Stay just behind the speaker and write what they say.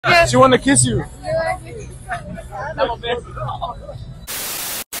She want to kiss you. Hey,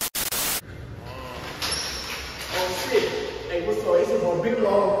 what's up? It's on Big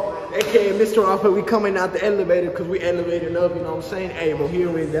Long, aka Mr. Offer. We coming out the elevator because we elevating up, you know what I'm saying? Hey, but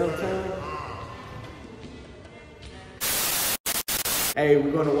here we're in downtown. Hey,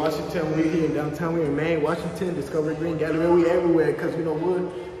 we're going to Washington. We're here in downtown. We're in Maine, Washington, Discovery Green Gallery. We everywhere because you know what?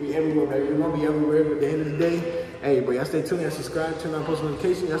 We everywhere, baby. We're going to be everywhere at the end of the day. Hey, but y'all stay tuned. Y'all subscribe, turn on post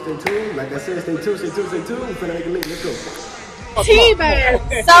notifications. Y'all stay tuned. Like I said, stay tuned, stay tuned, stay tuned. We're finna make a link. Let's go. T-Bird.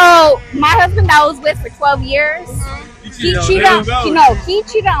 So my husband that I was with for 12 years, he cheated on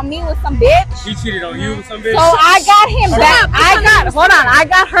me with some bitch. He cheated on you with some bitch. So I got him back. I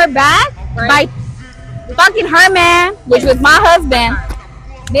got her back by fucking her man, which was my husband.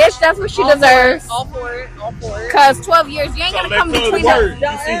 Bitch, that's what she deserves. All for it. Cause 12 years, you ain't gonna come between us. I'm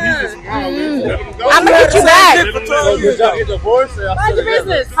gonna I'ma get you back. You divorced? Mind your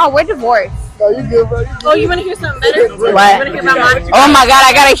business. Oh, we're divorced. No, you good, bro. Oh, you wanna hear something better? What? You wanna hear about mine? Oh my god,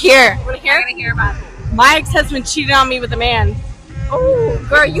 I gotta hear. You wanna hear about it? My ex-husband cheated on me with a man. Oh,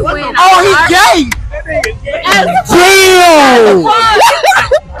 girl, you win. Oh, he's gay! Damn!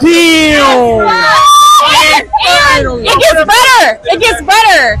 Damn! And it gets better. It gets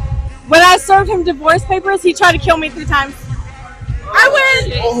better. When I served him divorce papers, he tried to kill me 3 times. I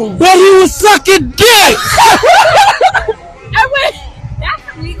win. Oh, but he was sucking dick! I win.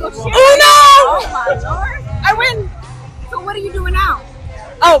 That's illegal shit. Oh no! Oh my lord. I win. So what are you doing now?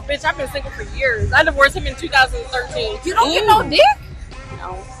 Oh, bitch, I've been single for years. I divorced him in 2013. You don't get no dick?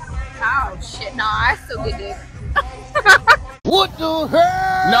 No. Oh shit, no, I still get dick. What the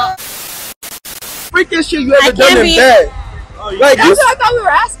hell? No. Freaking shit you ever done can't in be- bed? Like, That's what I thought we were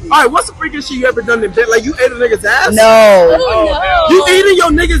asking. alright, what's the freaking shit you ever done in bed? Like, you ate a nigga's ass? No, Oh, no. You eating your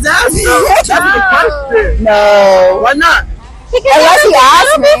nigga's ass? No. That's the question. no. Why not? Unless he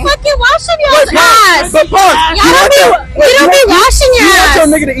asked me. Fucking washing your Wait, ass. but pause. You don't be washing You your want your ass.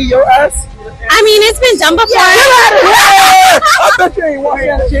 nigga to eat your ass? I mean, it's been done before. I bet you ain't washing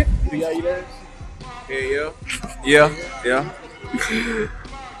that shit. Yeah.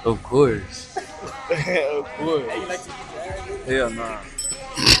 Of course. Of course. Hell nah.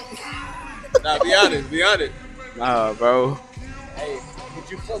 Nah, be honest. Nah, bro. Hey, would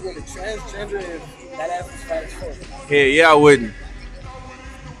you fuck with a transgender if that ass was fat as fuck? Hell yeah, I wouldn't.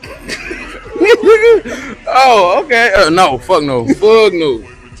 Oh, okay. No, fuck no. Fuck no.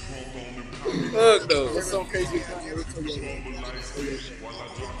 Fuck no. What's so crazy?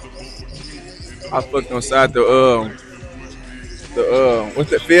 I fucked on side the what's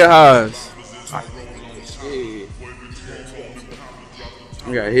that? Field house. Shit.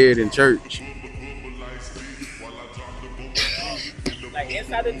 We got head in church. Like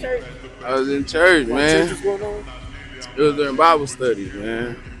inside the church. I was in church, man. What's going on? It was during Bible study,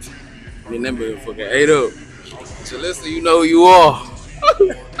 man. And that motherfucker ate up. So listen, you know who you are.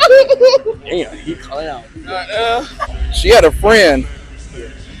 Damn, he clown. She had a friend,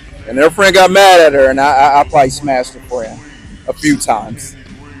 and her friend got mad at her, and I probably smashed her friend a few times.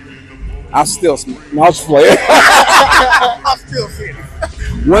 I'm still no, I'm just playing. I'm still sitting.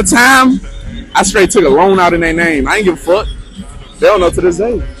 One time, I straight took a loan out in their name. I ain't give a fuck. They don't know to this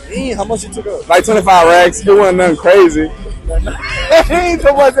day. Damn, how much you took up? Like 25 racks. It wasn't nothing crazy. Ain't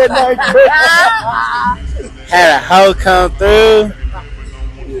so much that night. Had a hoe come through.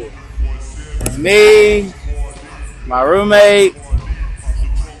 Me, my roommate,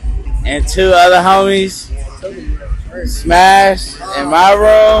 and 2 other homies smashed in my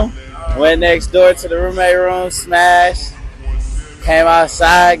room. Went next door to the roommate room, smashed. Came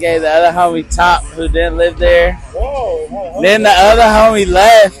outside, gave the other homie top who didn't live there. Whoa. Then the other homie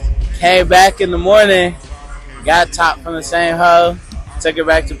left, came back in the morning, got top from the same hoe, took her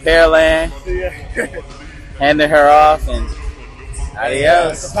back to Pearland, handed her off, and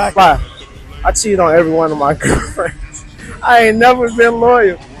adios. I cheated on every one of my girlfriends. I ain't never been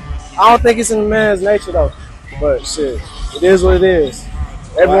loyal. I don't think it's in a man's nature though. But shit, it is what it is.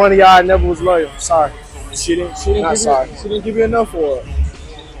 Every one of y'all never was loyal. Sorry. She didn't give you enough for it.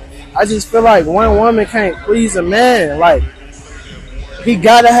 I just feel like one woman can't please a man. Like he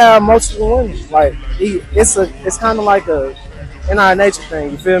gotta have multiple women. Like it's kind of like a in our nature thing.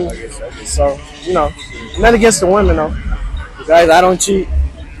 You feel me? So you know, not against the women though. Guys, I don't cheat.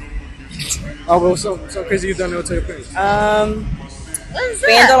 Oh, well, so crazy you don't know to your parents.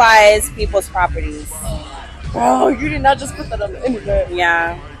 Vandalize people's properties. Oh, you did not just put that on the internet.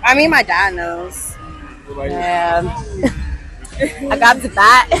 Yeah. I mean, my dad knows. Yeah. I got the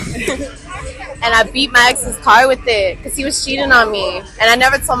bat and I beat my ex's car with it because he was cheating on me. And I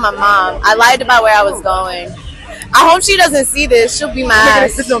never told my mom. I lied about where I was going. I hope she doesn't see this. She'll be mad.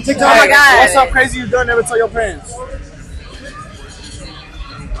 Sit on TikTok. Oh my God. What's up crazy you done never tell your parents?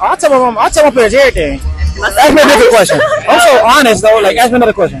 I'll tell my mom. I'll tell my parents everything. Ask me another question. I'm so honest though. Like, ask me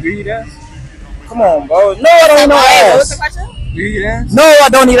another question. Do you eat ass? Come on, bro. No, I don't eat no What was the ass. question? Do you eat ass? No, I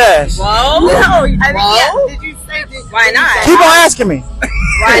don't eat ass. Whoa. No. I think, yeah. Did you say why not? Keep on asking me.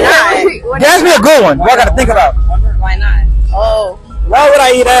 Why not? Ask me a good one. What I gotta think about. Why not? Oh. Why would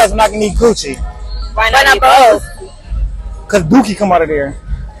I eat ass when I can eat Gucci? Why not both? Cause Dookie come out of there.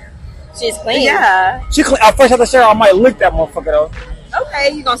 She's clean. Yeah. She clean. At first, at the shower, I might lick that motherfucker though.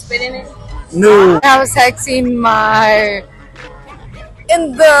 Okay, you gonna spit in it? No. I was texting my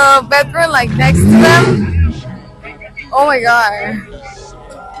in the bedroom, like next to them. Oh my god,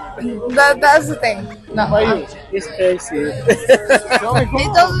 that's the thing. No, It's crazy.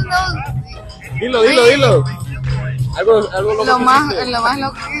 it doesn't know Dilo. Algo loco lo que más hiciste.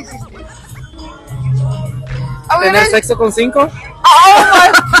 loco que hiciste. Are we ¿Tener gonna- sexo con 5? Oh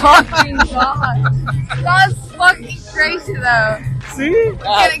my fucking god, that's fucking crazy though. See?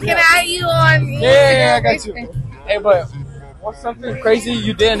 Can I add you on? Yeah, I got Instagram? you. Hey, but what's something crazy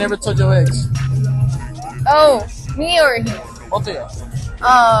you did and never told your ex? Oh, me or him? Both of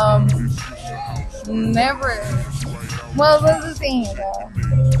you. Never. Well, that's the thing though.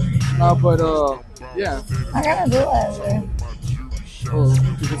 No, but yeah. I gotta do it. Oh,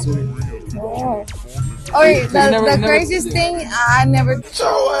 you can see it. Oh. Okay, the craziest thing, I never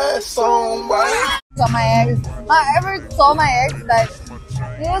Your ass on, boy. told my ex. I ever told my ex that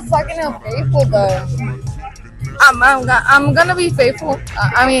he was fucking unfaithful though. I'm gonna be faithful.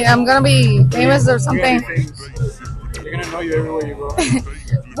 I mean, I'm gonna be famous or something. They're gonna know you everywhere you go.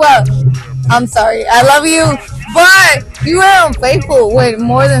 Well, I'm sorry. I love you, but you were unfaithful with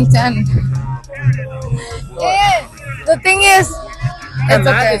more than 10. And the thing is, it's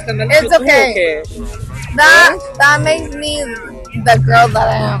okay. It's okay. That makes me the girl that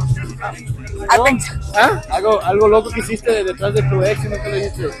I am. I think. ¿Ah? Algo loco que hiciste detrás de tu ex y no te lo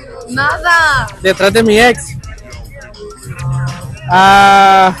dijiste. Nada. Detrás de mi ex.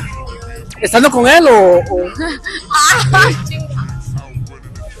 ¿Estando con él o?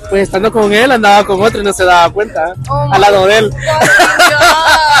 Pues estando con él andaba con otro y no se daba cuenta. Oh Al lado de él. fucking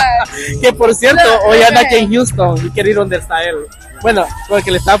God. Que por cierto, hoy anda aquí en Houston y quiere ir donde está él. Bueno,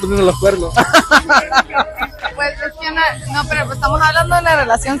 porque le estaba poniendo los cuernos. Pues es que no, pero estamos hablando de una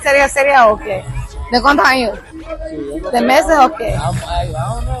relación seria o qué. ¿De cuántos años? ¿De meses o qué? I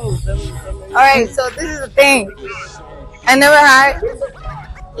don't know. Alright, so this is the thing. I never had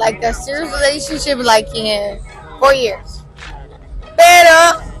like a serious relationship like in 4 years.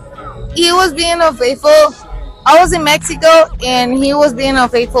 Pero he was being unfaithful. I was in Mexico and he was being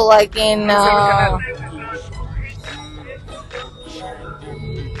unfaithful like in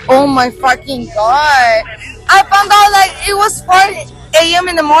oh my fucking god. I found out like it was 4 a.m.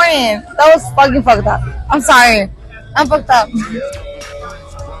 in the morning. That was fucking fucked up. I'm sorry. I'm fucked up.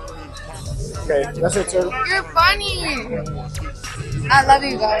 Okay, that's it, turtle. You're funny. I love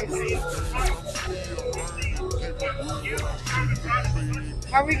you guys.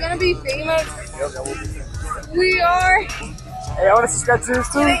 Are we gonna be famous? We are. Hey, I want to subscribe to this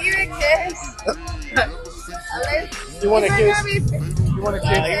Can too. I give you a kiss? You want a kiss? You want a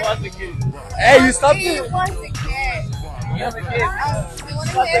kiss? Hey, you stopped He it. wants a kiss. You have a kid. You want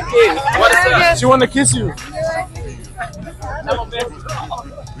a kiss? What is that? She want to kiss you.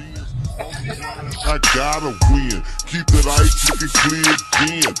 I gotta win. Keep that ice looking clear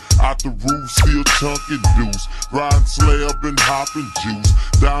again. Out the roof, still chunking deuce. Riding slab and hopping juice.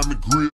 Diamond grill.